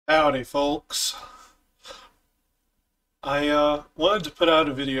Howdy, folks. I wanted to put out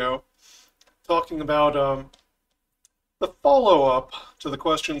a video talking about the follow-up to the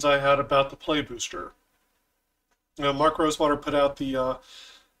questions I had about the Play Booster. Mark Rosewater put out the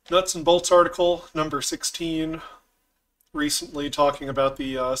Nuts and Bolts article, number 16, recently talking about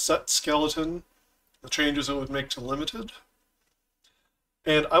the set skeleton, the changes it would make to Limited.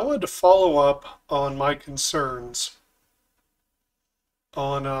 And I wanted to follow up on my concerns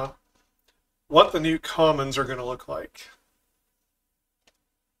on what the new commons are going to look like.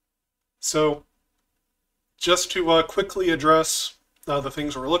 So, just to quickly address the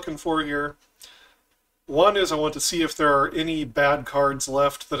things we're looking for here. One is I want to see if there are any bad cards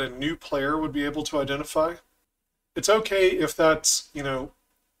left that a new player would be able to identify. It's okay if that's,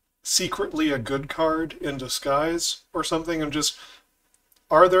 secretly a good card in disguise or something, and just,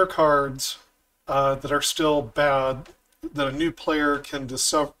 are there cards that are still bad that a new player can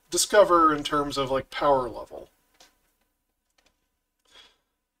discover in terms of like power level?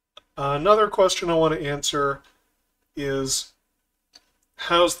 Another question I want to answer is,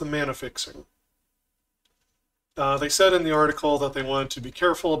 how's the mana fixing? They said in the article that they wanted to be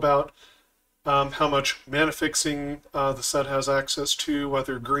careful about how much mana fixing the set has access to,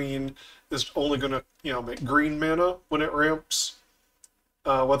 whether green is only going to make green mana when it ramps,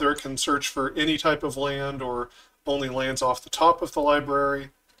 whether it can search for any type of land or only lands off the top of the library,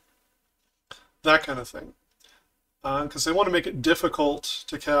 that kind of thing. Because they want to make it difficult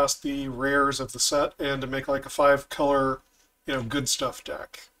to cast the rares of the set and to make like a 5-color, good stuff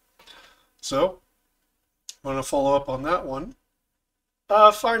deck. So, I'm going to follow up on that one.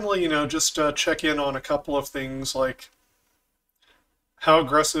 Finally, just check in on a couple of things like how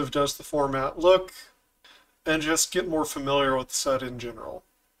aggressive does the format look, and just get more familiar with the set in general.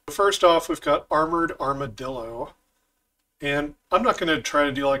 First off, we've got Armored Armadillo, and I'm not going to try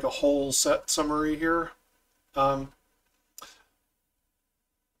to do like a whole set summary here. I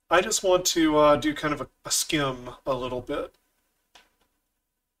just want to do kind of a skim a little bit.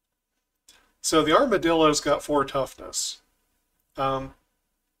 So the Armadillo's got 4 toughness, and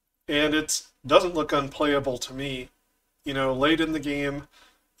it doesn't look unplayable to me. Late in the game,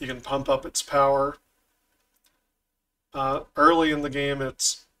 you can pump up its power. Early in the game,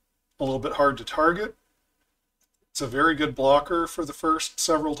 it's a little bit hard to target. It's a very good blocker for the first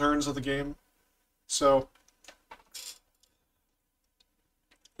several turns of the game. So,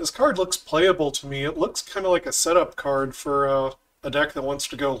 this card looks playable to me. It looks kind of like a setup card for a deck that wants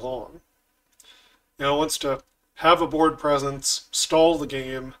to go long. Wants to have a board presence, stall the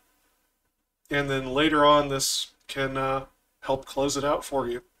game, and then later on this can help close it out for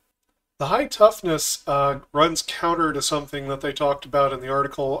you. The high toughness runs counter to something that they talked about in the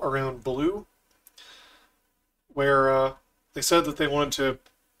article around blue, where they said that they wanted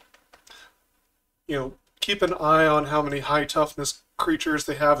to, keep an eye on how many high toughness creatures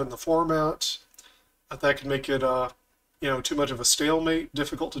they have in the format. That can make it, too much of a stalemate,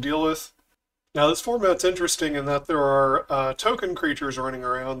 difficult to deal with. Now, this format's interesting in that there are token creatures running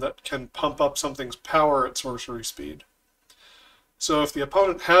around that can pump up something's power at sorcery speed. So if the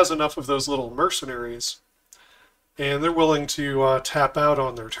opponent has enough of those little mercenaries, and they're willing to tap out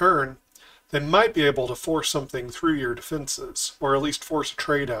on their turn, they might be able to force something through your defenses, or at least force a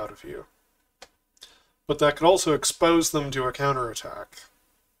trade out of you. But that could also expose them to a counterattack.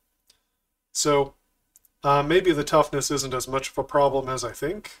 So maybe the toughness isn't as much of a problem as I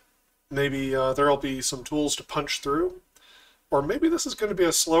think. Maybe there'll be some tools to punch through. Or maybe this is going to be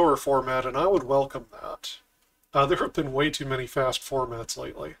a slower format, and I would welcome that. There have been way too many fast formats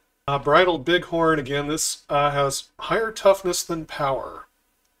lately. Bridled Bighorn, again, this has higher toughness than power.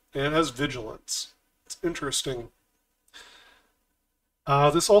 And it has vigilance. It's interesting.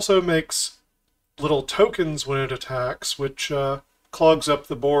 This also makes little tokens when it attacks, which clogs up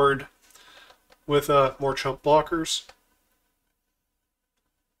the board with more chump blockers.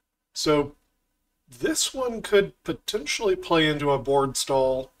 So this one could potentially play into a board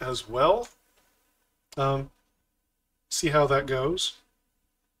stall as well. See how that goes.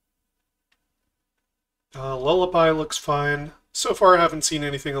 Lullaby looks fine. So far I haven't seen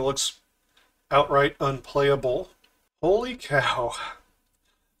anything that looks outright unplayable. Holy cow.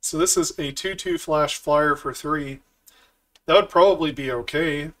 So this is a 2/2 flash flyer for 3. That would probably be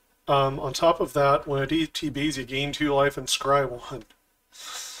okay. On top of that, when it ETBs, you gain 2 life and scry 1.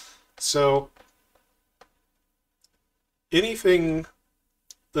 So, anything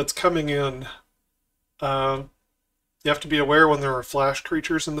that's coming in, you have to be aware when there are flash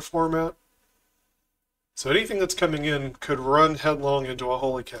creatures in the format. So anything that's coming in could run headlong into a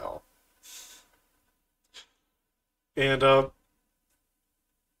holy cow. And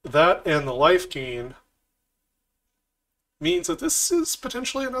that and the life gain means that this is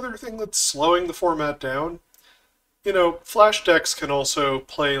potentially another thing that's slowing the format down. You know, flash decks can also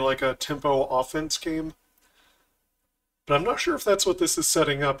play like a tempo offense game, but I'm not sure if that's what this is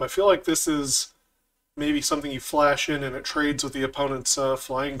setting up. I feel like this is maybe something you flash in and it trades with the opponent's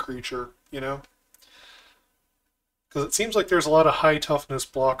flying creature, you know? Because it seems like there's a lot of high toughness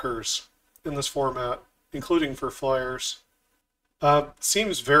blockers in this format, including for flyers.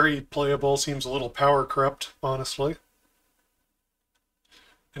 Seems very playable, seems a little power corrupt, honestly.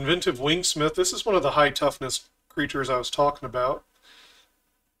 Inventive Wingsmith, this is one of the high toughness creatures I was talking about.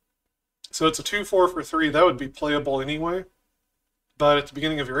 So it's a 2/4 for 3, that would be playable anyway. But at the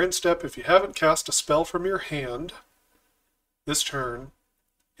beginning of your end step, if you haven't cast a spell from your hand this turn,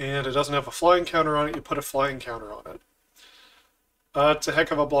 and it doesn't have a flying counter on it, you put a flying counter on it. It's a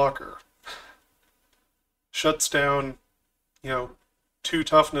heck of a blocker. Shuts down, you know, 2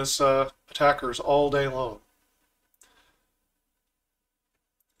 toughness attackers all day long.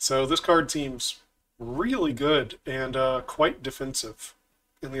 So this card seems really good and quite defensive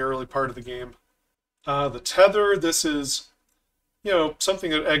in the early part of the game. The Tether, this is, you know, something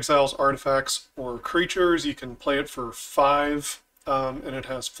that exiles artifacts or creatures. You can play it for 5, and it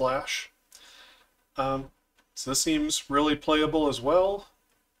has flash. So this seems really playable as well.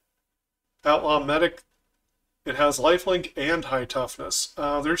 Outlaw Medic, it has lifelink and high toughness.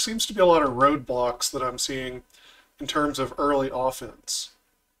 There seems to be a lot of roadblocks that I'm seeing in terms of early offense.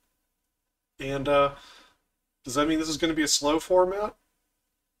 And does that mean this is going to be a slow format?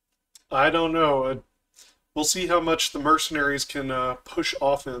 I don't know. We'll see how much the mercenaries can push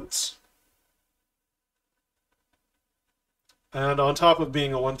offense. And on top of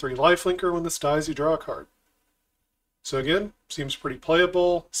being a 1/3 lifelinker, when this dies, you draw a card. So again, seems pretty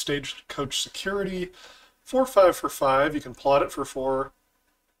playable. Stagecoach Security, 4/5 for 5. You can plot it for 4.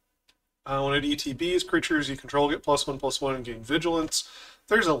 When it ETBs, creatures you control get +1/+1 and gain vigilance.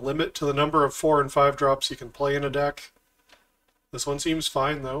 There's a limit to the number of 4 and 5 drops you can play in a deck. This one seems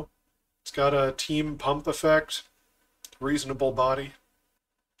fine though. It's got a team pump effect, reasonable body.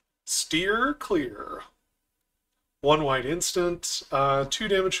 Steer Clear. 1 white instant, 2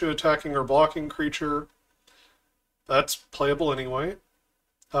 damage to attacking or blocking creature. That's playable anyway.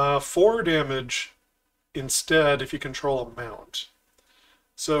 4 damage instead if you control a mount.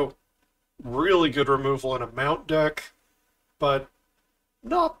 So really good removal in a mount deck, but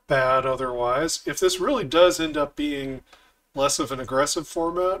not bad otherwise. If this really does end up being less of an aggressive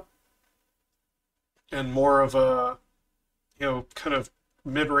format and more of a, you know, kind of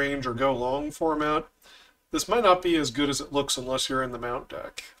mid-range or go long format, this might not be as good as it looks unless you're in the mount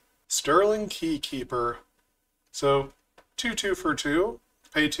deck. Sterling Keykeeper. So 2/2 for 2,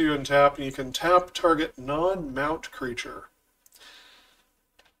 pay 2 and tap, and you can tap target non-mount creature.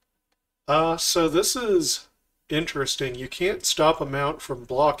 So this is interesting. You can't stop a mount from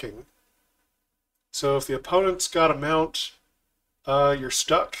blocking. So if the opponent's got a mount, you're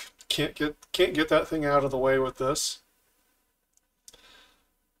stuck. Can't get that thing out of the way with this.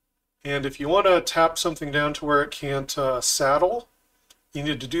 And if you want to tap something down to where it can't saddle, you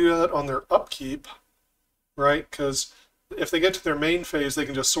need to do that on their upkeep, right? Because if they get to their main phase, they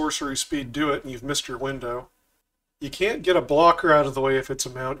can just sorcery speed do it, and you've missed your window. You can't get a blocker out of the way if it's a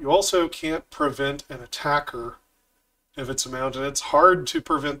mount. You also can't prevent an attacker if it's a mount, and it's hard to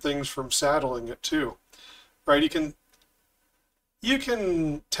prevent things from saddling it too, right? You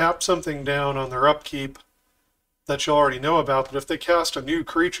can tap something down on their upkeep that you already know about, but if they cast a new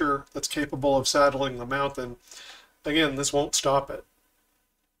creature that's capable of saddling the mount, then again, this won't stop it.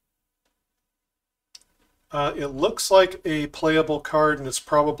 It looks like a playable card and it's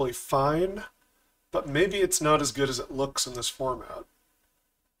probably fine, but maybe it's not as good as it looks in this format.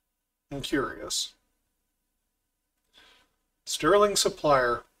 I'm curious. Sterling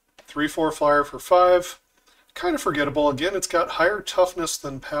Supplier, 3/4 flyer for 5. Kind of forgettable. Again, it's got higher toughness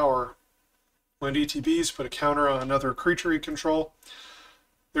than power. When ETBs, put a counter on another creature you control.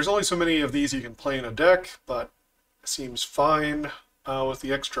 There's only so many of these you can play in a deck, but it seems fine. With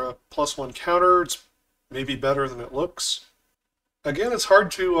the extra +1 counter, it's maybe better than it looks. Again, it's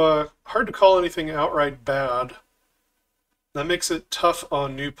hard to call anything outright bad. That makes it tough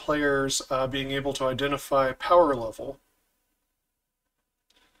on new players being able to identify power level.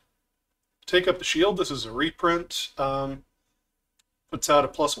 Take Up the Shield. This is a reprint. Puts out a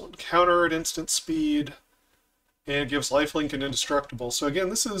 +1 counter at instant speed, and gives lifelink and indestructible. So again,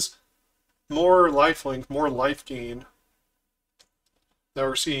 this is more lifelink, more life gain that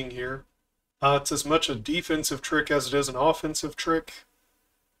we're seeing here. It's as much a defensive trick as it is an offensive trick.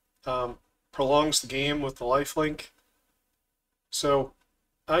 Prolongs the game with the lifelink. So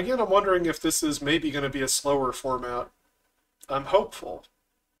Again, I'm wondering if this is maybe going to be a slower format. I'm hopeful.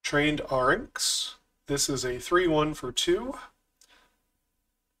 Trained Arynx. This is a 3-1 for 2.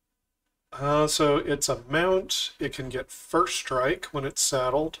 So it's a mount. It can get first strike when it's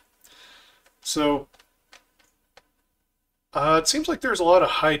saddled. So it seems like there's a lot of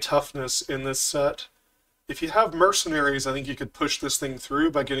high toughness in this set. If you have mercenaries, I think you could push this thing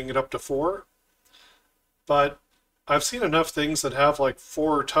through by getting it up to 4. But I've seen enough things that have like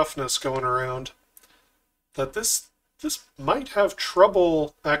 4 toughness going around that this might have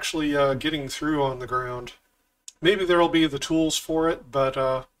trouble actually getting through on the ground. Maybe there'll be the tools for it,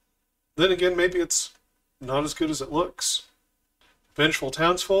 but then again, maybe it's not as good as it looks. Vengeful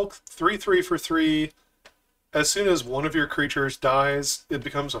Townsfolk, 3-3 for 3. As soon as one of your creatures dies, it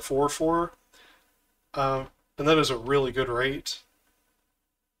becomes a 4-4. And that is a really good rate.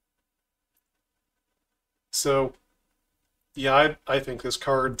 So, yeah, I think this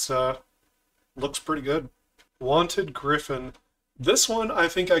card looks pretty good. Wanted Griffin. This one I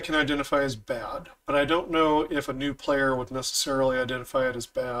think I can identify as bad, but I don't know if a new player would necessarily identify it as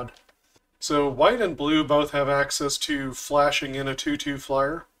bad. So white and blue both have access to flashing in a 2-2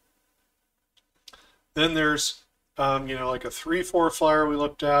 flyer. Then there's, like a 3-4 flyer we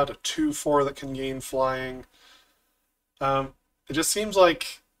looked at, a 2-4 that can gain flying. It just seems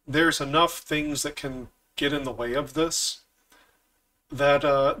like there's enough things that can get in the way of this that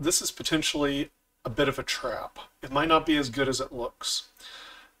this is potentially a bit of a trap. It might not be as good as it looks.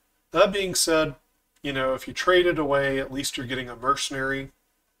 That being said, if you trade it away, at least you're getting a mercenary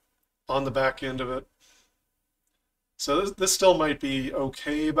on the back end of it. So this still might be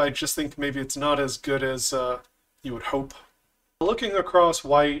okay, but I just think maybe it's not as good as you would hope. Looking across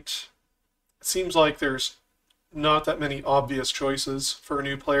white, it seems like there's not that many obvious choices for a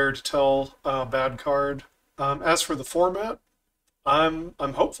new player to tell a bad card. As for the format, I'm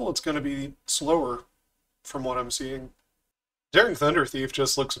hopeful it's going to be slower from what I'm seeing. Daring Thunder Thief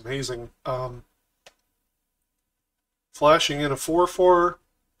just looks amazing. Flashing in a 4-4.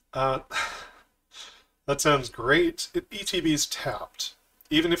 That sounds great. ETB's tapped.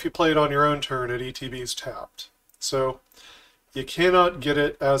 Even if you play it on your own turn, ETB's tapped. So you cannot get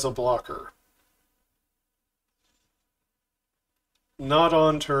it as a blocker. Not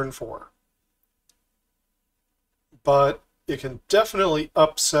on turn 4. But it can definitely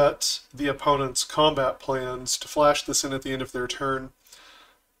upset the opponent's combat plans to flash this in at the end of their turn.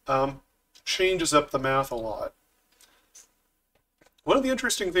 Changes up the math a lot. One of the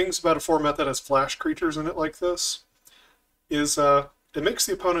interesting things about a format that has flash creatures in it like this is it makes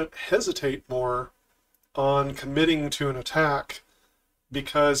the opponent hesitate more on committing to an attack,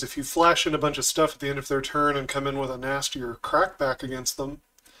 because if you flash in a bunch of stuff at the end of their turn and come in with a nastier crackback against them,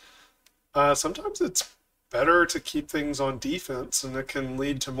 sometimes it's better to keep things on defense, and it can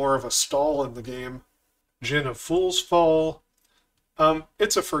lead to more of a stall in the game. Djinn of Fool's Fall.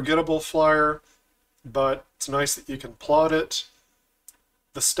 It's a forgettable flyer, but it's nice that you can plot it.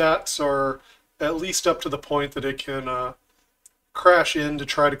 The stats are at least up to the point that it can crash in to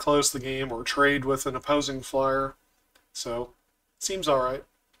try to close the game or trade with an opposing flyer. So, seems alright.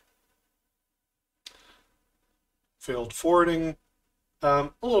 Failed Forwarding.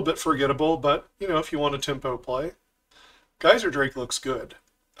 A little bit forgettable, but, if you want a tempo play. Geyser Drake looks good.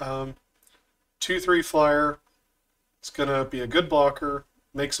 2-3 flyer. It's going to be a good blocker,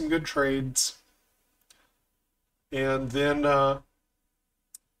 make some good trades. And then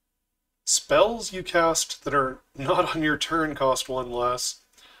spells you cast that are not on your turn cost 1 less.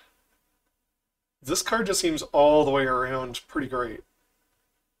 This card just seems all the way around pretty great.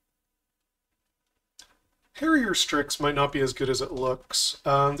 Harrier Strix might not be as good as it looks.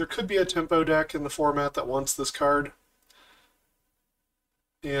 There could be a tempo deck in the format that wants this card.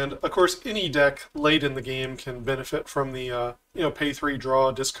 And, of course, any deck late in the game can benefit from the, pay 3,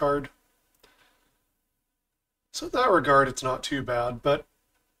 draw, discard. So in that regard, it's not too bad, but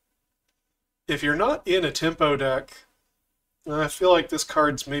if you're not in a tempo deck, I feel like this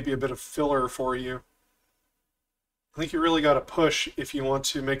card's maybe a bit of filler for you. I think you really got to push if you want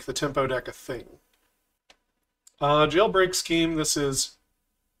to make the tempo deck a thing. Jailbreak Scheme, this is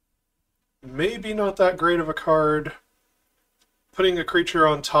maybe not that great of a card. Putting a creature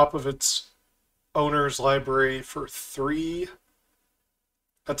on top of its owner's library for 3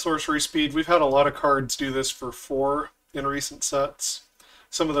 at sorcery speed. We've had a lot of cards do this for 4 in recent sets.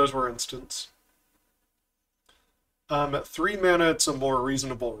 Some of those were instants. At 3 mana, it's a more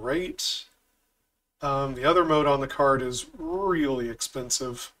reasonable rate. The other mode on the card is really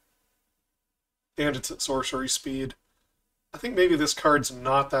expensive, and it's at sorcery speed. I think maybe this card's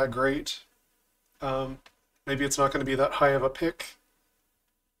not that great. Maybe it's not going to be that high of a pick.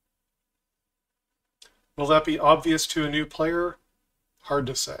 Will that be obvious to a new player? Hard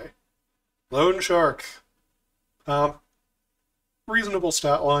to say. Lone Shark. Reasonable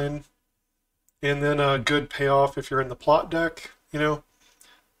stat line. And then a good payoff if you're in the plot deck. You know,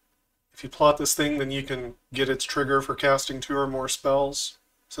 if you plot this thing, then you can get its trigger for casting 2 or more spells,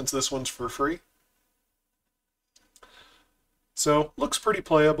 since this one's for free. So, looks pretty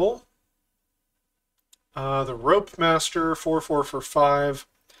playable. The Rope Master, 4/4 for 5.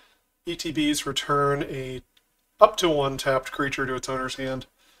 ETBs return a up to 1 tapped creature to its owner's hand.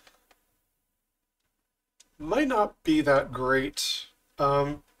 Might not be that great.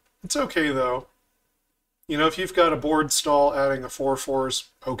 It's okay, though. You know, if you've got a board stall, adding a 4/4 is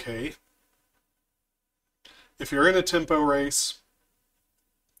okay. If you're in a tempo race,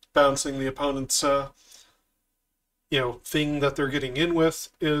 bouncing the opponent's, thing that they're getting in with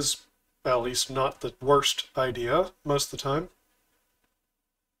is at least not the worst idea most of the time.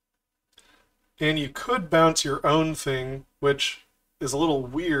 And you could bounce your own thing, which is a little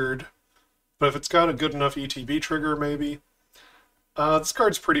weird, but if it's got a good enough ETB trigger, maybe. This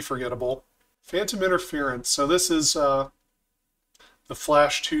card's pretty forgettable. Phantom Interference. So this is the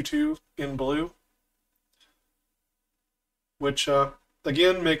Flash 2/2 in blue, which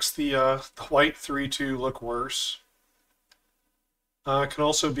again makes the white 3/2 look worse. It can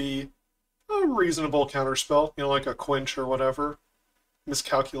also be a reasonable counterspell, you know, like a Quench or whatever.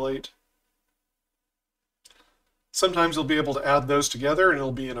 Miscalculate. Sometimes you'll be able to add those together and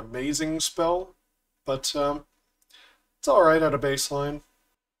it'll be an amazing spell, but it's alright at a baseline.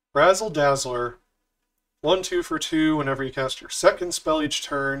 Razzle Dazzler. 1/2 for 2 whenever you cast your second spell each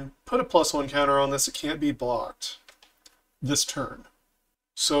turn. Put a +1 counter on this. It can't be blocked this turn.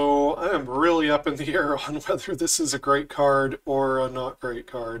 So I am really up in the air on whether this is a great card or a not great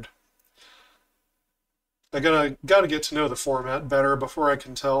card. I gotta get to know the format better before I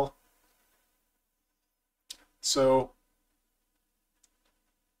can tell. So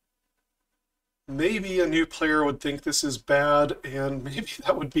maybe a new player would think this is bad, and maybe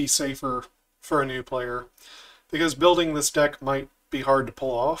that would be safer for a new player, because building this deck might be hard to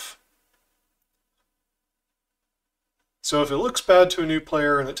pull off. So if it looks bad to a new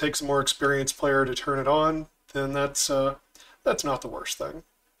player and it takes a more experienced player to turn it on, then that's not the worst thing.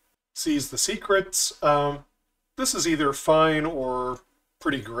 Seize the Secrets. This is either fine or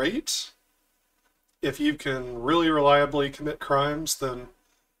pretty great. If you can really reliably commit crimes, then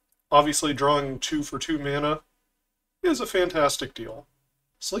obviously drawing 2 for 2 mana is a fantastic deal.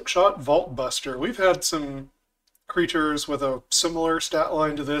 Slickshot Vault Buster. We've had some creatures with a similar stat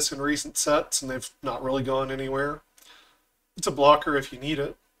line to this in recent sets, and they've not really gone anywhere. It's a blocker if you need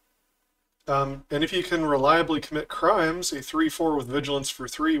it. And if you can reliably commit crimes, a 3/4 with Vigilance for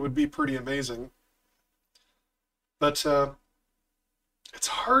 3 would be pretty amazing. But it's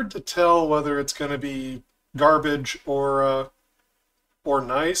hard to tell whether it's going to be garbage or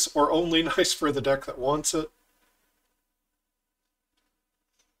nice, or only nice for the deck that wants it.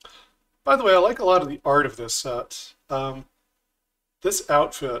 By the way, I like a lot of the art of this set. This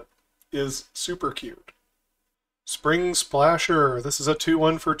outfit is super cute. Spring Splasher. This is a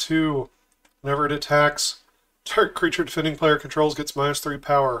 2/1 for 2. Whenever it attacks, target creature defending player controls gets -3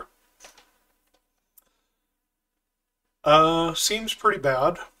 power. Seems pretty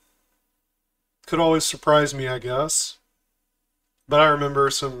bad. Could always surprise me, I guess. But I remember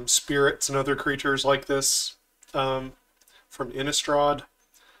some spirits and other creatures like this from Innistrad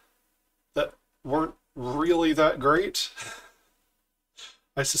that weren't really that great.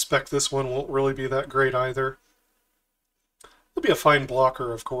 I suspect this one won't really be that great either. It'll be a fine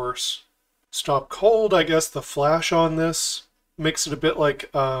blocker, of course. Stop Cold, I guess the flash on this makes it a bit like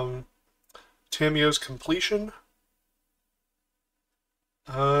Tamiyo's Completion.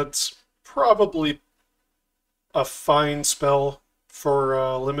 It's probably a fine spell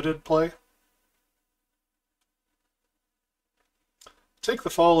for limited play. Take the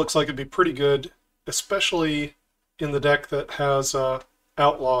Fall looks like it'd be pretty good, especially in the deck that has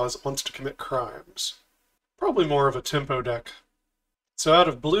Outlaws, wants to commit crimes. Probably more of a tempo deck. So out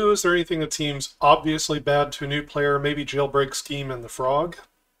of blue, is there anything that seems obviously bad to a new player? Maybe Jailbreak Scheme and the Frog?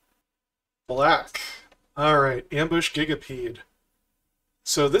 Black. Alright, Ambush Gigapede.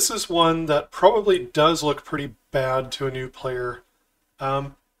 So this is one that probably does look pretty bad to a new player.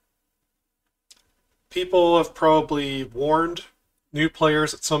 People have probably warned new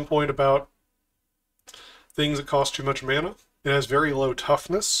players at some point about things that cost too much mana. It has very low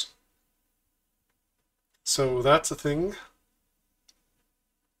toughness. So that's a thing.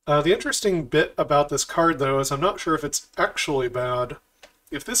 The interesting bit about this card, though, is I'm not sure if it's actually bad.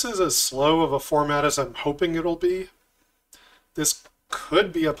 If this is as slow of a format as I'm hoping it'll be, this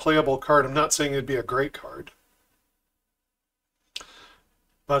could be a playable card. I'm not saying it'd be a great card.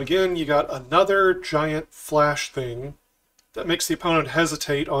 But again, you got another giant flash thing that makes the opponent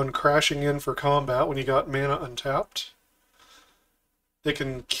hesitate on crashing in for combat when you got mana untapped. It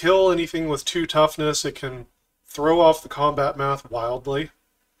can kill anything with 2 toughness. It can throw off the combat math wildly.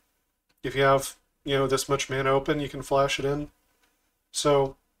 If you have, this much mana open, you can flash it in.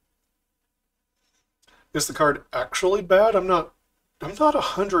 So, is the card actually bad? I'm not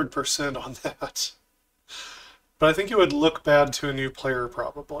 100% on that. But I think it would look bad to a new player,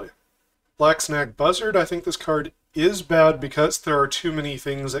 probably. Black Snag Buzzard, I think this card is bad because there are too many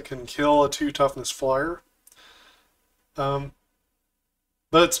things that can kill a 2 toughness flyer. But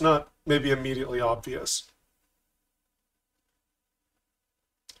it's not maybe immediately obvious.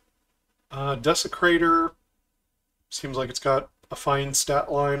 Desecrator seems like it's got a fine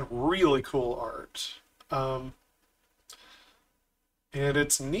stat line, really cool art. And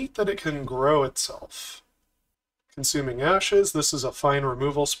it's neat that it can grow itself. Consuming Ashes, this is a fine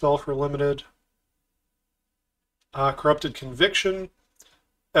removal spell for limited. Corrupted Conviction,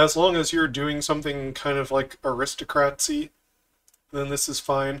 as long as you're doing something kind of like aristocracy, then this is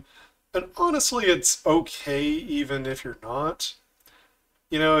fine. And honestly, it's okay even if you're not.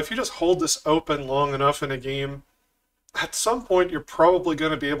 If you just hold this open long enough in a game, at some point you're probably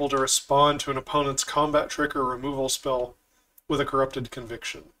going to be able to respond to an opponent's combat trick or removal spell with a Corrupted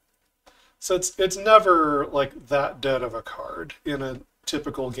Conviction. So it's never like that dead of a card in a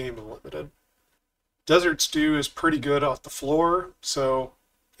typical game of limited. Desert Stew is pretty good off the floor, so,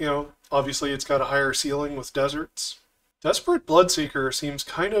 obviously it's got a higher ceiling with deserts. Desperate Bloodseeker seems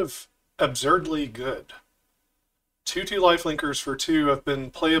kind of absurdly good. 2/2 lifelinkers for 2 have been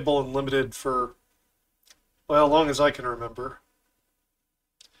playable and limited for, well, long as I can remember.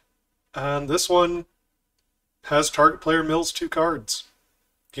 And this one has target player mills 2 cards.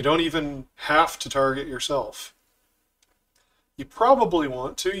 You don't even have to target yourself. You probably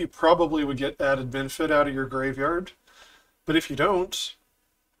want to. You probably would get added benefit out of your graveyard. But if you don't,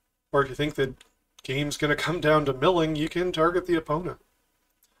 or if you think that game's going to come down to milling, you can target the opponent.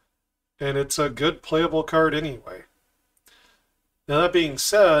 And it's a good playable card anyway. Now that being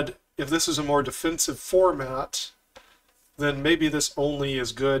said, if this is a more defensive format, then maybe this only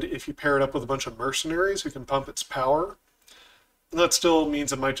is good if you pair it up with a bunch of mercenaries who can pump its power. And that still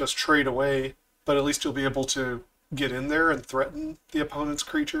means it might just trade away, but at least you'll be able to get in there and threaten the opponent's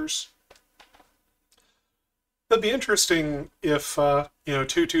creatures. That'd be interesting if,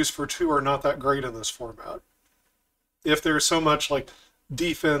 2/2s for 2 are not that great in this format. If there's so much like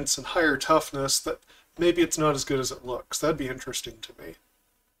defense and higher toughness that maybe it's not as good as it looks. That'd be interesting to me.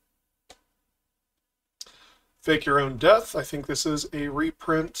 Fake Your Own Death, I think this is a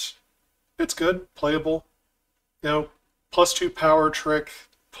reprint. It's good, playable. +2 power trick,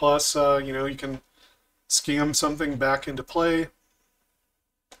 plus, you can scam something back into play.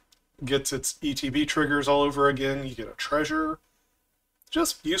 Gets its ETB triggers all over again. You get a treasure.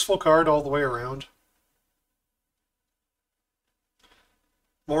 Just useful card all the way around.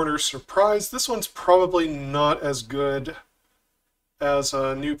 Mourner's Surprise. This one's probably not as good as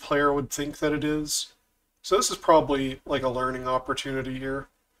a new player would think that it is. So this is probably like a learning opportunity here.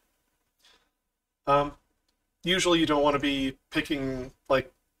 Usually you don't want to be picking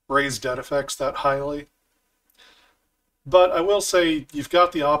like raised dead effects that highly. But I will say you've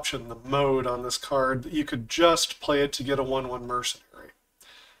got the option, the mode on this card, that you could just play it to get a 1/1 mercenary.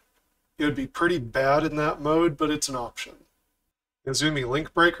 It would be pretty bad in that mode, but it's an option. Izumi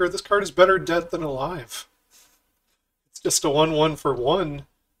Linkbreaker, this card is better dead than alive. It's just a 1/1 for 1.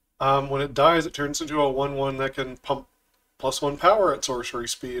 When it dies, it turns into a 1/1 that can pump +1 power at sorcery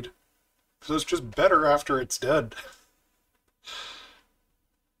speed. So it's just better after it's dead.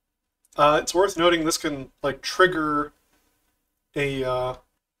 It's worth noting this can trigger a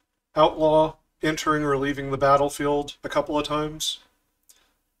outlaw entering or leaving the battlefield a couple of times.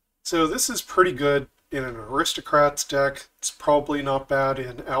 So this is pretty good in an aristocrats deck. It's probably not bad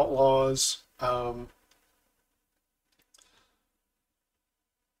in outlaws.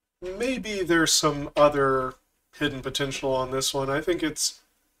 Maybe there's some other hidden potential on this one. I think it's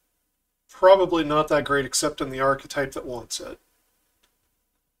probably not that great except in the archetype that wants it.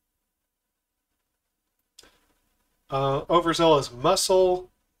 Overzealous Muscle.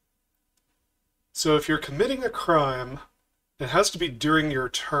 So if you're committing a crime, it has to be during your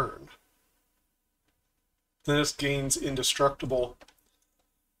turn. Then this gains Indestructible.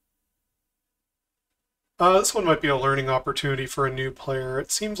 This one might be a learning opportunity for a new player.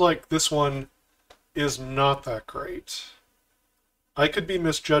 It seems like this one is not that great. I could be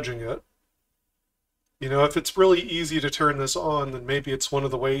misjudging it, You know, if it's really easy to turn this on, then maybe it's one of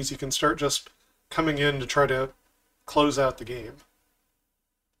the ways you can start just coming in to try to close out the game.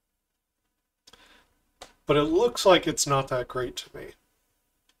 But it looks like it's not that great to me.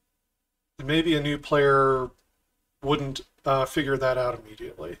 And maybe a new player wouldn't figure that out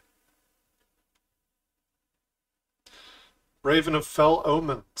immediately. Raven of Fell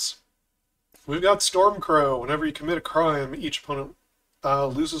Omens. We've got Stormcrow. Whenever you commit a crime, each opponent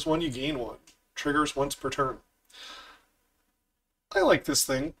loses one, you gain one. Triggers once per turn. I like this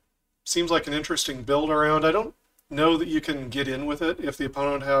thing. Seems like an interesting build around. I don't know that you can get in with it if the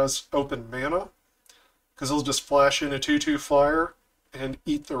opponent has open mana, because he'll just flash in a 2/2 flyer and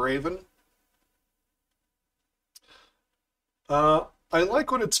eat the Raven. I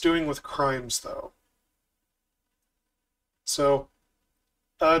like what it's doing with crimes, though. So,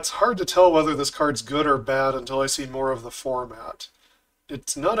 it's hard to tell whether this card's good or bad until I see more of the format.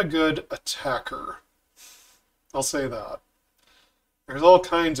 It's not a good attacker. I'll say that. There's all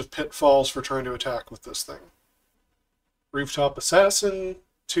kinds of pitfalls for trying to attack with this thing. Rooftop Assassin,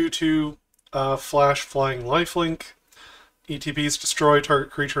 2/2, flash flying lifelink. ETBs destroy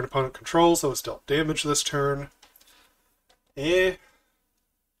target creature and opponent controls that was dealt damage this turn. It's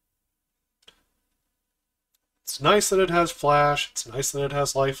nice that it has flash. It's nice that it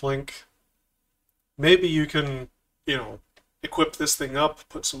has lifelink. Maybe you can, you know, equip this thing up,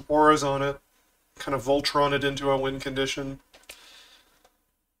 put some auras on it, kind of Voltron it into a win condition.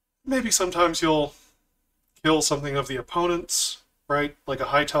 Maybe sometimes you'll kill something of the opponent's, right? Like a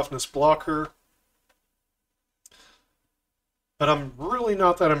high toughness blocker. But I'm really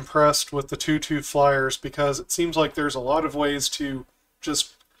not that impressed with the 2/2 flyers because it seems like there's a lot of ways to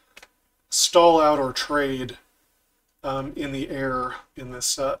just stall out or trade in the air in this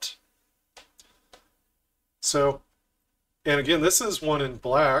set. So, and again, this is one in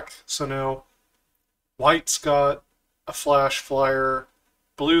black, so now white's got a flash flyer,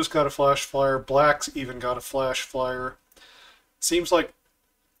 blue's got a flash flyer, black's even got a flash flyer. Seems like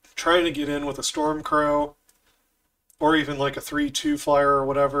trying to get in with a Stormcrow, or even like a 3/2 flyer or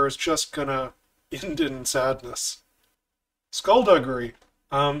whatever, is just gonna end in sadness. Skullduggery.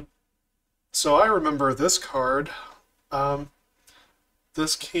 So I remember this card.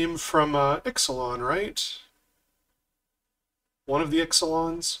 This came from Ixalan, right? One of the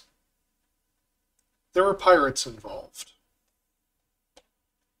Ixalans. There were pirates involved.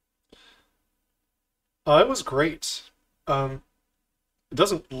 It was great. It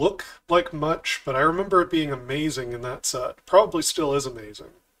doesn't look like much, but I remember it being amazing in that set. Probably still is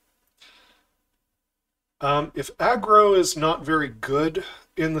amazing. If aggro is not very good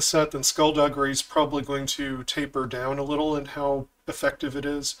in the set, then Skullduggery is probably going to taper down a little in how effective it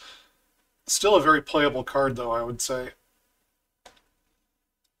is. Still a very playable card, though, I would say.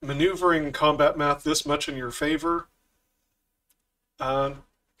 Maneuvering combat math this much in your favor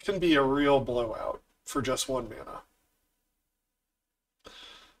can be a real blowout for just 1 mana.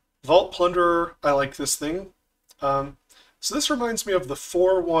 Vault Plunderer, I like this thing. So this reminds me of the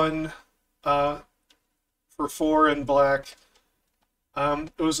 4/1 for 4 in black.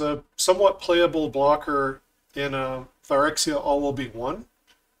 It was a somewhat playable blocker in Phyrexia All Will Be One.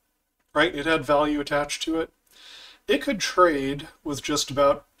 Right? It had value attached to it. It could trade with just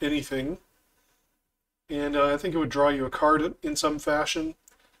about anything. And I think it would draw you a card in some fashion.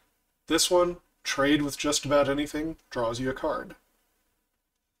 This one, trade with just about anything, draws you a card.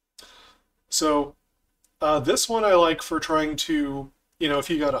 So this one I like for trying to, you know, if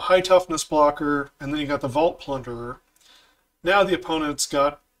you got a high toughness blocker and then you got the Vault Plunderer, now the opponent's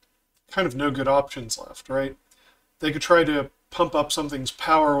got kind of no good options left, right? They could try to pump up something's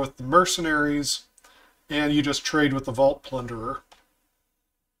power with the mercenaries, and you just trade with the Vault Plunderer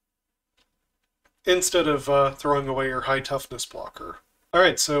instead of throwing away your high toughness blocker.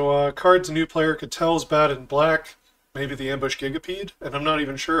 Alright, so cards a new player could tell is bad in black. Maybe the Ambush Gigapede, and I'm not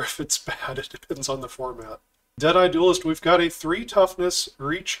even sure if it's bad. It depends on the format. Deadeye Duelist, we've got a 3 toughness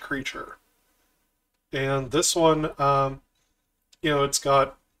reach creature. And this one, you know, it's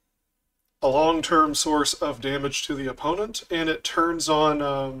got a long-term source of damage to the opponent, and it turns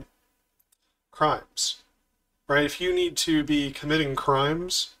on crimes. Right? If you need to be committing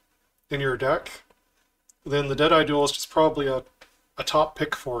crimes in your deck, then the Deadeye Duelist is probably a top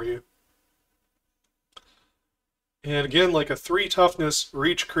pick for you. And again, like a 3 toughness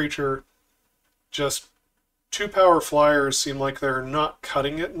reach creature, just 2 power flyers seem like they're not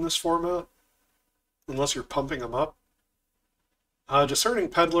cutting it in this format, unless you're pumping them up. Discerning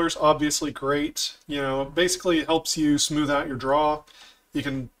Peddler's obviously great. You know, basically it helps you smooth out your draw. You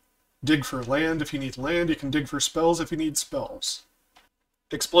can dig for land if you need land. You can dig for spells if you need spells.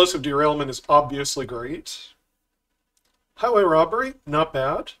 Explosive Derailment is obviously great. Highway Robbery, not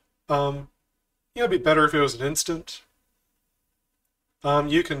bad. It'd be better if it was an instant.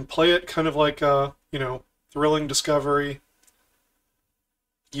 You can play it kind of like a, thrilling discovery.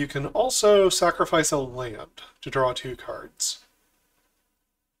 You can also sacrifice a land to draw 2 cards.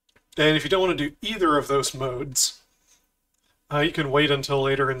 And if you don't want to do either of those modes, you can wait until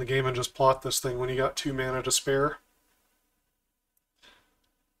later in the game and just plot this thing when you got 2 mana to spare.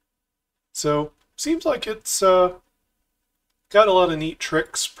 So, seems like it's got a lot of neat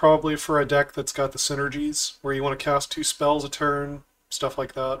tricks, probably for a deck that's got the synergies, where you want to cast 2 spells a turn, stuff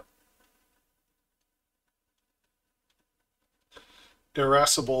like that.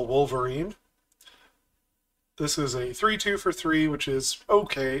 Irascible Wolverine. This is a 3/2 for 3, which is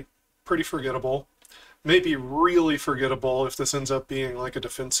okay, pretty forgettable. Maybe really forgettable if this ends up being like a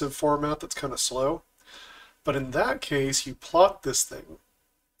defensive format that's kind of slow. But in that case, you plot this thing,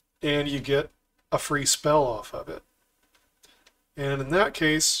 and you get a free spell off of it. And in that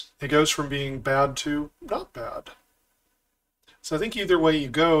case, it goes from being bad to not bad. So I think either way you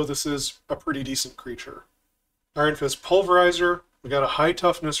go, this is a pretty decent creature. Iron Fist Pulverizer. We got a high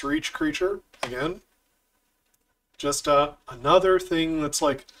toughness reach creature, again. Just another thing that's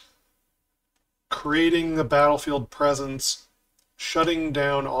like creating a battlefield presence, shutting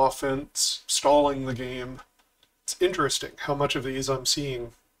down offense, stalling the game. It's interesting how much of these I'm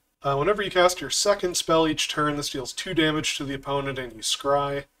seeing. Whenever you cast your second spell each turn, this deals 2 damage to the opponent and you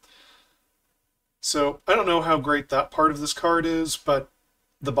scry. So I don't know how great that part of this card is, but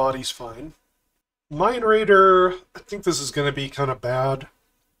the body's fine. Mine Raider, I think this is going to be kind of bad.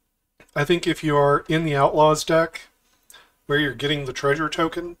 I think if you are in the Outlaws deck, where you're getting the treasure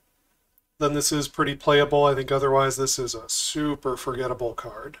token, then this is pretty playable. I think otherwise this is a super forgettable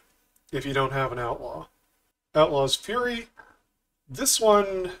card if you don't have an Outlaw. Outlaws Fury. This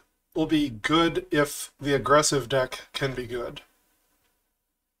one will be good if the aggressive deck can be good.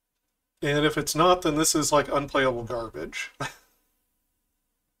 And if it's not, then this is like unplayable garbage.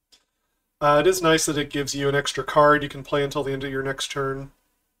 It is nice that it gives you an extra card you can play until the end of your next turn,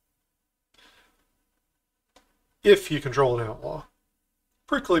 if you control an Outlaw.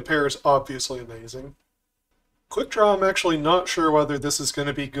 Prickly Pear is obviously amazing. Quick Draw, I'm actually not sure whether this is going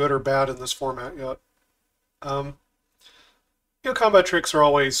to be good or bad in this format yet. Combat tricks are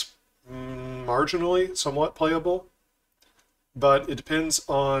always marginally somewhat playable, but it depends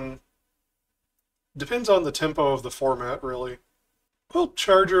on the tempo of the format, really. Quilt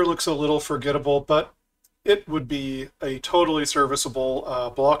Charger looks a little forgettable, but it would be a totally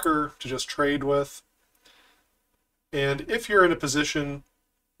serviceable blocker to just trade with. And if you're in a position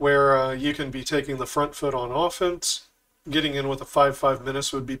where you can be taking the front foot on offense, getting in with a 5/5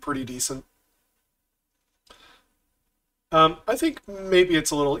 menace would be pretty decent. I think maybe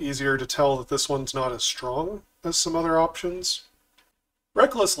it's a little easier to tell that this one's not as strong as some other options.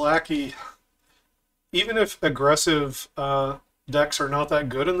 Reckless Lackey, even if aggressive decks are not that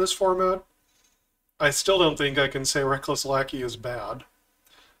good in this format, I still don't think I can say Reckless Lackey is bad.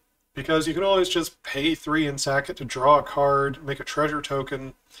 Because you can always just pay 3 and sack it to draw a card, make a treasure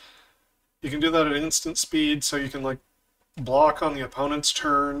token. You can do that at instant speed, so you can like block on the opponent's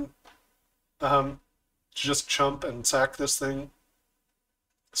turn, just chump and sack this thing.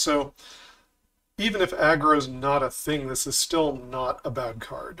 So even if aggro's not a thing, this is still not a bad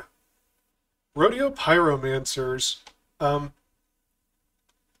card. Rodeo Pyromancers.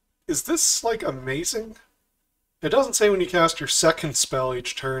 Is this like amazing? It doesn't say when you cast your second spell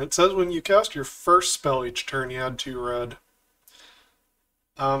each turn. It says when you cast your first spell each turn, you add 2 red.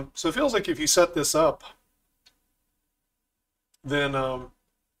 So it feels like if you set this up, then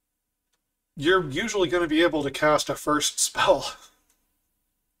you're usually going to be able to cast a first spell.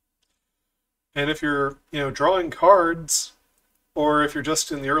 And if you're, drawing cards, or if you're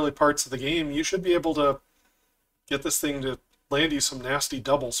just in the early parts of the game, you should be able to get this thing to land you some nasty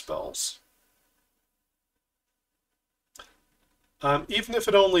double spells. Even if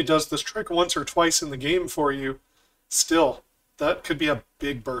it only does this trick once or twice in the game for you, still, that could be a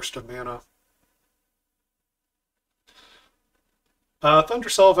big burst of mana. Thunder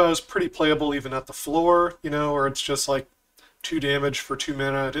Salvo is pretty playable even at the floor, or it's just like 2 damage for 2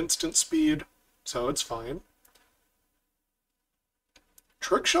 mana at instant speed, so it's fine.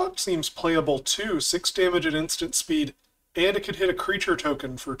 Trick Shot seems playable too, 6 damage at instant speed, and it could hit a creature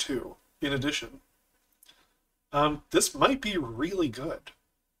token for 2 in addition. This might be really good.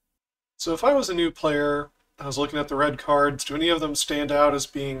 So if I was a new player, I was looking at the red cards, do any of them stand out as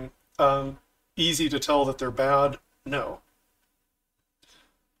being easy to tell that they're bad? No.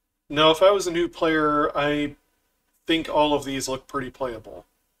 No, if I was a new player, I think all of these look pretty playable.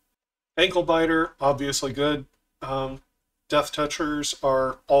 Ankle Biter, obviously good. Death Touchers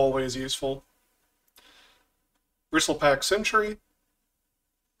are always useful. Bristlepack Sentry.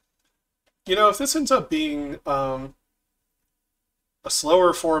 You know, if this ends up being a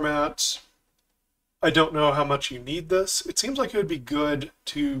slower format, I don't know how much you need this. It seems like it would be good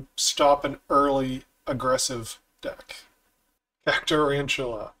to stop an early aggressive deck.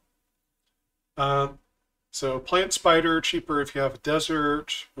 Cactarantula. So Plant Spider, cheaper if you have a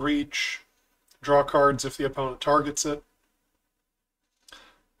desert, reach, draw cards if the opponent targets it.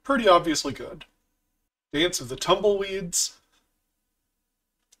 Pretty obviously good. Dance of the Tumbleweeds.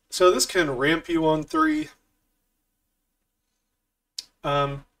 So this can ramp you on 3.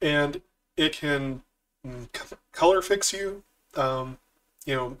 And it can color fix you,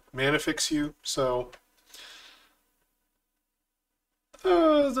 mana fix you. So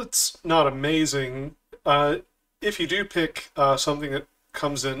that's not amazing. If you do pick something that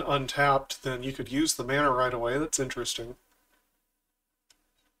comes in untapped, then you could use the mana right away. That's interesting.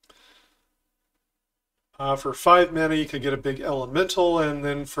 For 5 mana, you could get a big elemental, and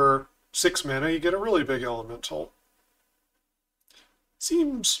then for 6 mana, you get a really big elemental.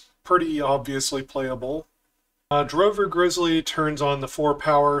 Seems pretty obviously playable. Drover Grizzly turns on the 4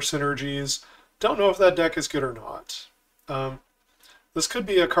 power synergies. Don't know if that deck is good or not. This could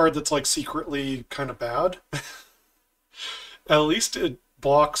be a card that's like secretly kind of bad. At least it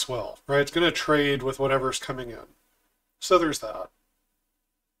blocks well, right? It's going to trade with whatever's coming in. So there's that.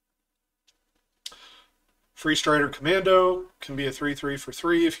 Free Strider Commando can be a 3/3 for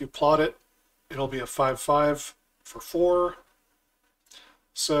 3. If you plot it, it'll be a 5/5 for 4.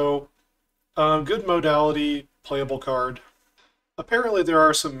 So, good modality, playable card. Apparently there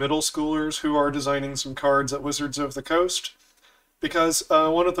are some middle schoolers who are designing some cards at Wizards of the Coast, because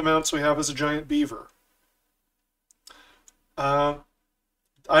one of the mounts we have is a giant beaver. I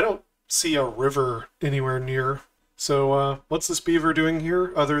don't see a river anywhere near. So what's this beaver doing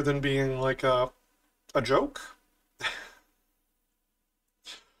here, other than being like a joke?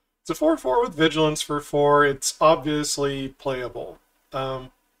 It's a 4/4 with Vigilance for 4. It's obviously playable.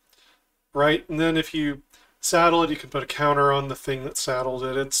 Right? And then if you saddle it, you can put a counter on the thing that saddled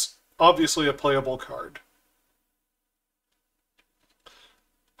it. It's obviously a playable card.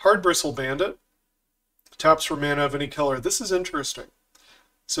 Hard Bristle Bandit. Taps for mana of any color. This is interesting.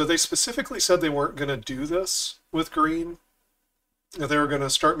 So they specifically said they weren't going to do this with green. They were going to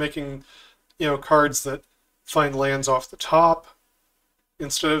start making, cards that find lands off the top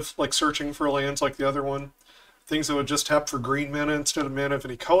instead of like searching for lands like the other one. Things that would just tap for green mana instead of mana of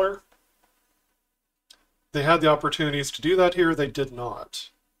any color. They had the opportunities to do that here. They did not.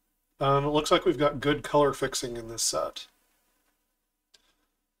 It looks like we've got good color fixing in this set.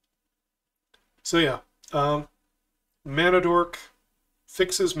 So yeah, Mana Dork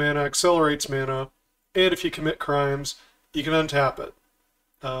fixes mana, accelerates mana, and if you commit crimes, you can untap it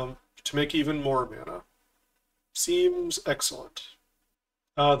to make even more mana. Seems excellent.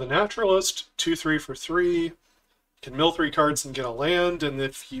 The Naturalist, 2/3 for 3. Can mill 3 cards and get a land, and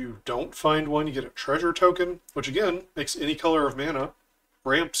if you don't find one, you get a treasure token, which again, makes any color of mana,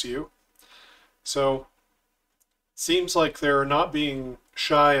 ramps you. So, seems like they're not being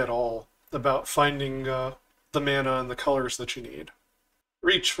shy at all about finding the mana and the colors that you need.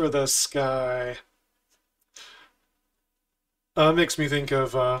 Reach for the Sky. Makes me think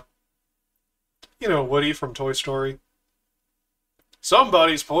of, Woody from Toy Story.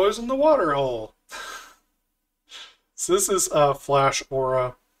 Somebody's poisoned the water hole. So this is Flash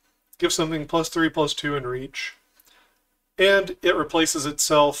Aura. Gives something +3/+2 in reach. And it replaces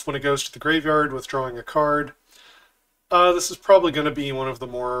itself when it goes to the graveyard, withdrawing a card. This is probably going to be one of the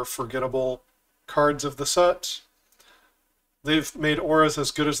more forgettable cards of the set. They've made auras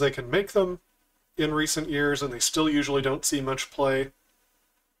as good as they can make them in recent years, and they still usually don't see much play.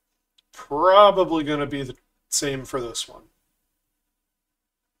 Probably going to be the same for this one.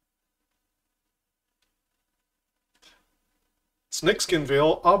 Snakeskin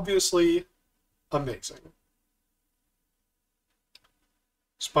Veil, obviously amazing.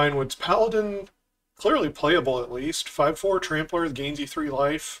 Spinewood's Paladin, clearly playable at least. 5/4 Trampler, gains you 3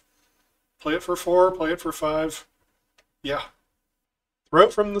 life. Play it for 4, play it for 5. Yeah.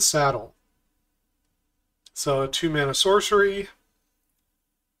 Throat from the Saddle. So a 2-mana sorcery.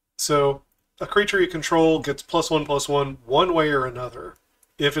 So a creature you control gets +1/+1 one way or another.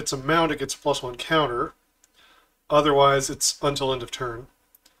 If it's a mount, it gets a +1 counter. Otherwise, it's until end of turn.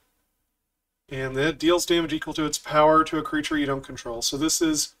 And then it deals damage equal to its power to a creature you don't control. So this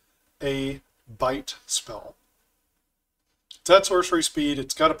is a bite spell. It's at sorcery speed.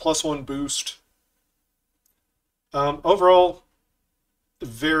 It's got a +1 boost. Overall,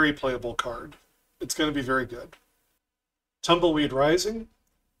 very playable card. It's going to be very good. Tumbleweed Rising.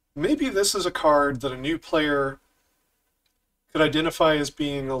 Maybe this is a card that a new player could identify as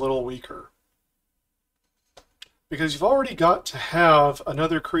being a little weaker. Because you've already got to have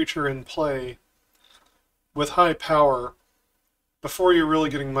another creature in play with high power before you're really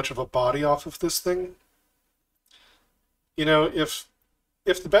getting much of a body off of this thing. You know, if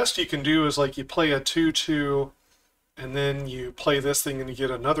the best you can do is like you play a 2/2 and then you play this thing and you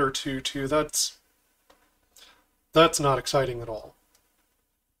get another 2/2, that's not exciting at all.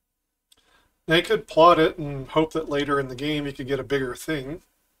 Now you could plot it and hope that later in the game you could get a bigger thing,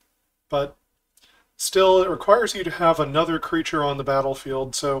 but still it requires you to have another creature on the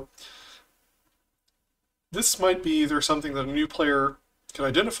battlefield, so this might be either something that a new player can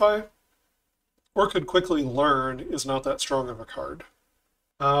identify or could quickly learn is not that strong of a card.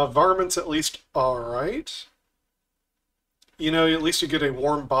 Varmint's at least alright. You know, at least you get a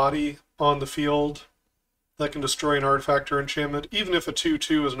warm body on the field that can destroy an artifact or enchantment, even if a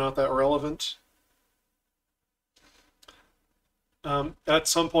 2/2 is not that relevant. At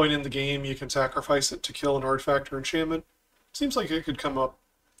some point in the game, you can sacrifice it to kill an artifact or enchantment. Seems like it could come up.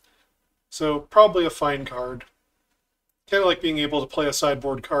 So, probably a fine card. Kind of like being able to play a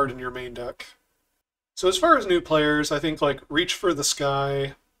sideboard card in your main deck. So as far as new players, I think like Reach for the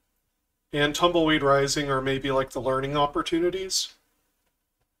Sky and Tumbleweed Rising are maybe like the learning opportunities.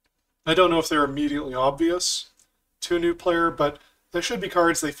 I don't know if they're immediately obvious to a new player, but they should be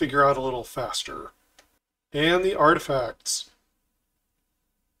cards they figure out a little faster. And the artifacts.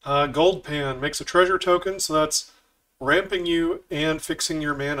 Gold Pan makes a treasure token, so that's ramping you and fixing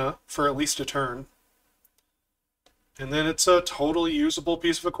your mana for at least a turn. And then it's a totally usable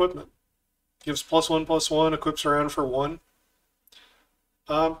piece of equipment. Gives +1/+1, equips around for 1.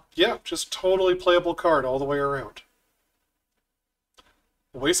 Yeah, just totally playable card all the way around.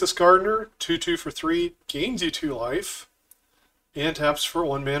 Oasis Gardener, 2/2 for 3, gains you 2 life, and taps for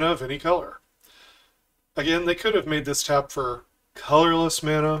 1 mana of any color. Again, they could have made this tap for colorless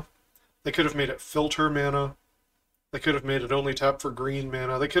mana. They could have made it filter mana. They could have made it only tap for green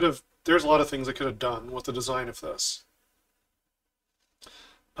mana. They could have, there's a lot of things they could have done with the design of this.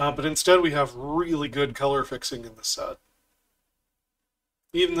 But instead we have really good color fixing in the set.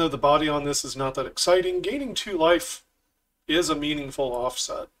 Even though the body on this is not that exciting, gaining 2 life is a meaningful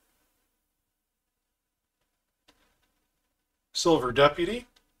offset. Silver Deputy.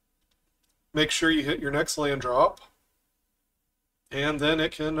 Make sure you hit your next land drop. And then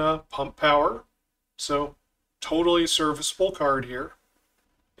it can pump power. So totally serviceable card here.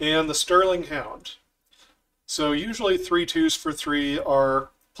 And the Sterling Hound. So usually 3/2s for 3 are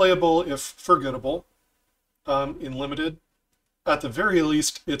playable if forgettable in limited. At the very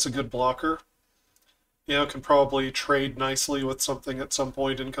least, it's a good blocker. You know, can probably trade nicely with something at some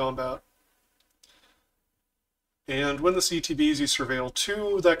point in combat. And when the CTBs, you surveil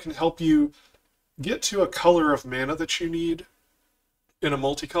 2, that can help you get to a color of mana that you need in a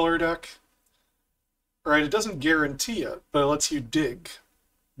multicolor deck. Right, it doesn't guarantee it, but it lets you dig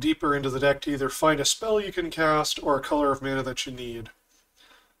deeper into the deck to either find a spell you can cast or a color of mana that you need.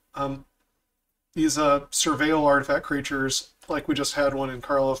 These surveil artifact creatures, like we just had one in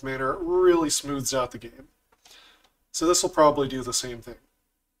Karlov Manor, really smooths out the game. So this will probably do the same thing.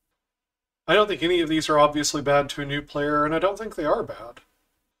 I don't think any of these are obviously bad to a new player, and I don't think they are bad.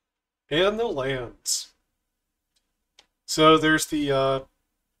 And the lands. So there's the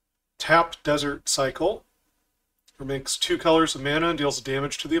tapped Desert Cycle, which makes 2 colors of mana and deals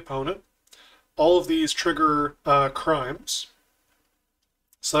damage to the opponent. All of these trigger crimes,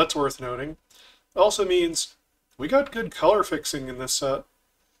 so that's worth noting. It also means we got good color fixing in this set.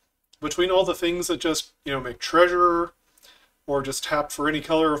 Between all the things that just, you know, make Treasurer, or just tap for any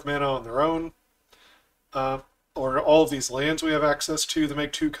color of mana on their own, or all of these lands we have access to that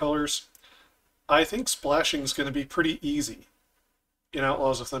make 2 colors, I think splashing is going to be pretty easy in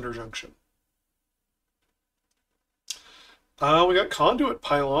Outlaws of Thunder Junction. We got Conduit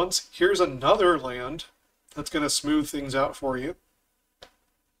Pylons. Here's another land that's going to smooth things out for you.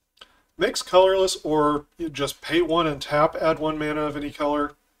 Makes colorless, or you just pay 1 and tap, add 1 mana of any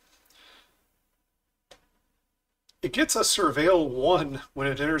color. It gets a Surveil 1 when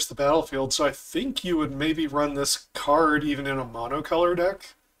it enters the battlefield, so I think you would maybe run this card even in a monocolor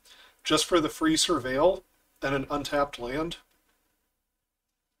deck, just for the free Surveil and an untapped land.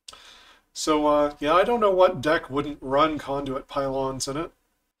 So, yeah, I don't know what deck wouldn't run Conduit Pylons in it.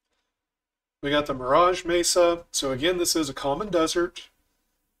 We got the Mirage Mesa. So again, this is a common desert.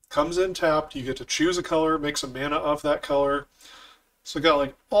 Comes in tapped, you get to choose a color, makes a mana of that color. So got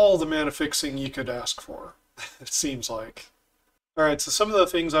like all the mana fixing you could ask for, it seems like. Alright, so some of the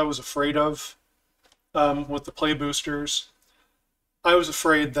things I was afraid of with the play boosters, I was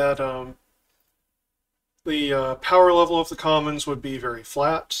afraid that the power level of the commons would be very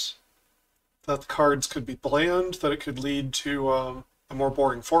flat, that the cards could be bland, that it could lead to a more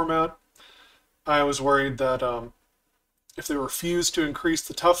boring format. I was worried that if they refused to increase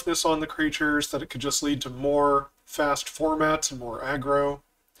the toughness on the creatures, that it could just lead to more fast formats and more aggro.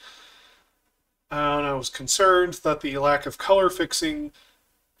 And I was concerned that the lack of color fixing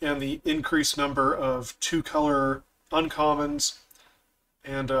and the increased number of two-color uncommons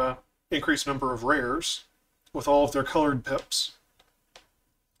and increased number of rares with all of their colored pips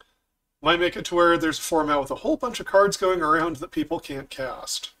might make it to where there's a format with a whole bunch of cards going around that people can't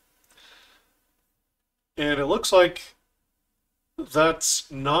cast. And it looks like that's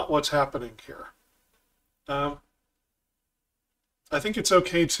not what's happening here. I think it's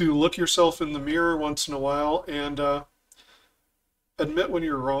okay to look yourself in the mirror once in a while and admit when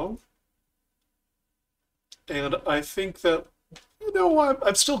you're wrong. And I think that, you know,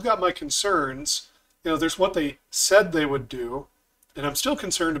 I've still got my concerns. You know, there's what they said they would do, and I'm still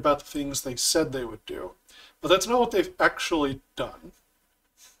concerned about the things they said they would do. But that's not what they've actually done.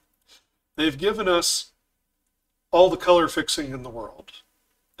 They've given us all the color fixing in the world.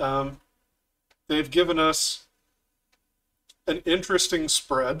 They've given us an interesting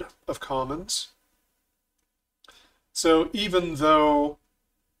spread of commons. So even though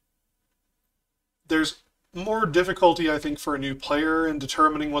there's more difficulty, I think, for a new player in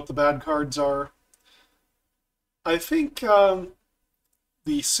determining what the bad cards are, I think the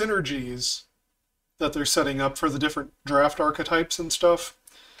synergies that they're setting up for the different draft archetypes and stuff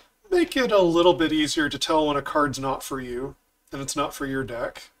make it a little bit easier to tell when a card's not for you and it's not for your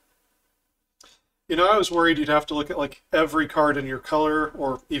deck. You know, I was worried you'd have to look at like every card in your color,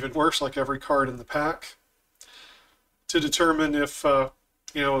 or even worse, like every card in the pack, to determine if,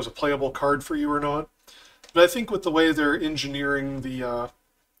 you know, it was a playable card for you or not. But I think with the way they're engineering the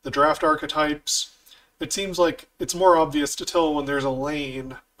draft archetypes, it seems like it's more obvious to tell when there's a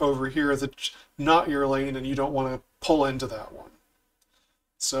lane over here that's not your lane and you don't want to pull into that one.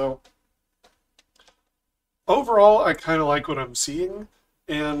 So overall, I kind of like what I'm seeing,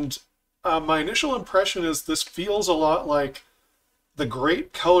 and my initial impression is this feels a lot like the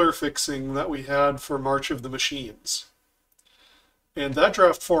great color fixing that we had for March of the Machines. And that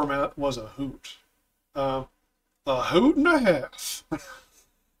draft format was a hoot. A hoot and a half.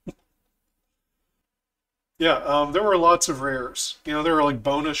 Yeah, there were lots of rares. You know, there were like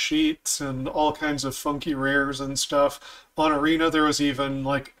bonus sheets and all kinds of funky rares and stuff. On Arena, there was even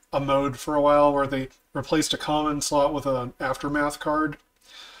like a mode for a while where they replaced a common slot with an Aftermath card.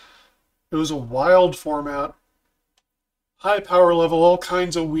 It was a wild format, high power level, all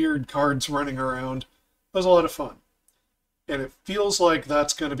kinds of weird cards running around. It was a lot of fun. And it feels like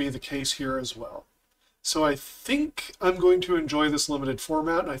that's going to be the case here as well. So I think I'm going to enjoy this limited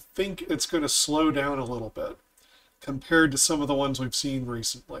format, and I think it's going to slow down a little bit compared to some of the ones we've seen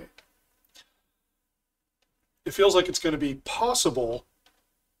recently. It feels like it's going to be possible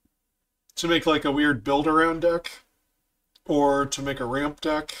to make like a weird build-around deck, or to make a ramp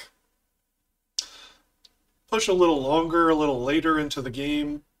deck, push a little longer, a little later into the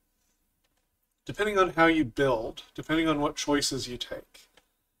game, depending on how you build, depending on what choices you take.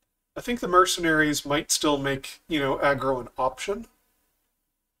 I think the mercenaries might still make, you know, aggro an option.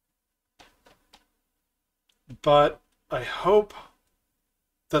 But I hope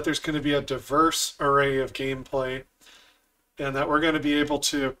that there's going to be a diverse array of gameplay, and that we're going to be able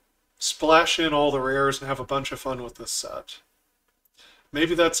to splash in all the rares and have a bunch of fun with this set.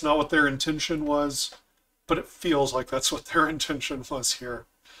 Maybe that's not what their intention was, but it feels like that's what their intention was here.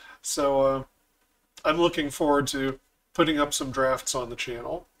 So I'm looking forward to putting up some drafts on the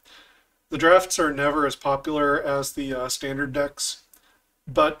channel. The drafts are never as popular as the standard decks,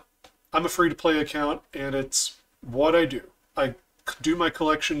 but I'm a free-to-play account, and it's what I do. I do my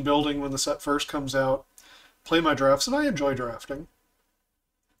collection building when the set first comes out, play my drafts, and I enjoy drafting.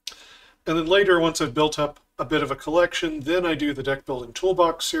 And then later, once I've built up a bit of a collection, then I do the deck building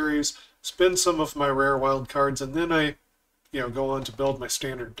toolbox series, spin some of my rare wild cards, and then I, you know, go on to build my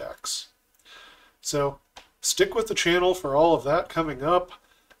standard decks. So stick with the channel for all of that coming up.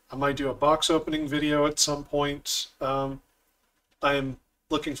 I might do a box opening video at some point. I'm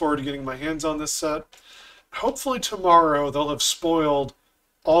looking forward to getting my hands on this set. Hopefully tomorrow they'll have spoiled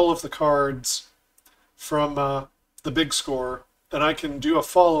all of the cards from the big score, and I can do a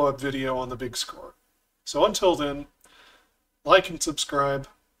follow-up video on the big score. So until then, like and subscribe,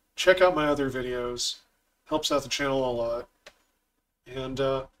 check out my other videos, helps out the channel a lot, and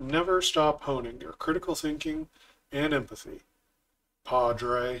never stop honing your critical thinking and empathy.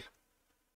 Padre.